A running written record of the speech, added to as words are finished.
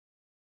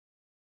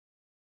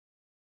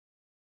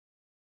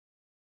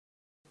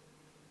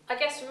I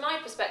guess from my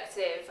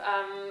perspective,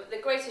 the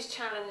greatest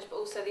challenge but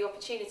also the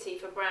opportunity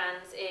for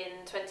brands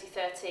in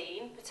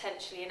 2013,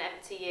 potentially an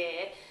empty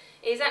year,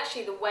 is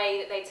actually the way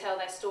that they tell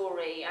their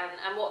story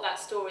and what that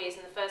story is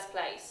in the first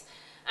place.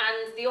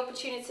 And the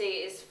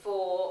opportunity is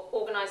for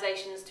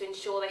organisations to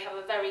ensure they have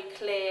a very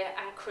clear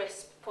and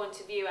crisp point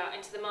of view out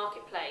into the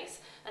marketplace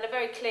and a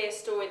very clear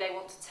story they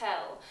want to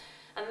tell.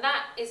 And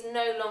that is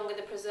no longer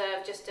the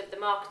preserve just of the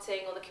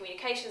marketing or the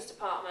communications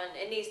department.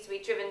 It needs to be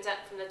driven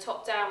from the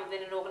top down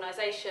within an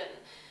organisation.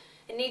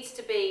 It needs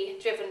to be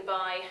driven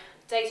by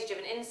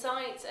data-driven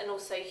insights and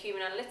also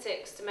human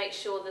analytics to make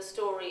sure the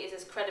story is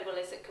as credible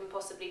as it can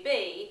possibly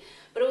be.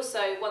 But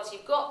also, once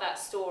you've got that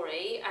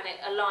story and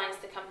it aligns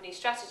the company's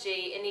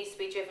strategy, it needs to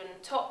be driven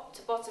top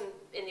to bottom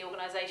in the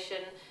organisation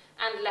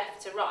and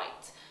left to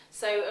right.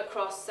 So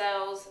across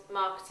sales,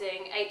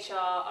 marketing,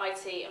 HR,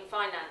 IT and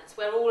finance,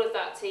 where all of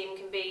that team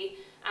can be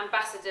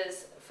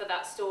ambassadors for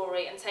that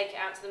story and take it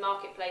out to the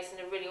marketplace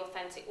in a really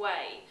authentic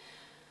way.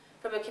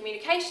 From a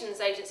communications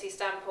agency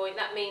standpoint,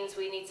 that means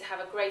we need to have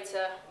a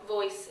greater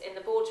voice in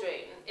the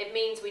boardroom. It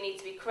means we need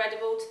to be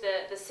credible to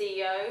the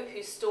CEO,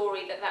 whose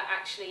story that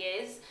actually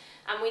is,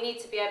 and we need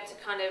to be able to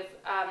kind of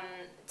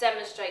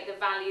demonstrate the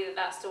value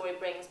that story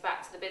brings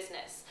back to the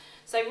business.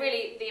 So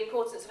really, the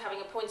importance of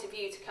having a point of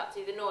view to cut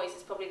through the noise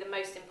is probably the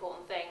most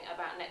important thing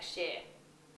about next year.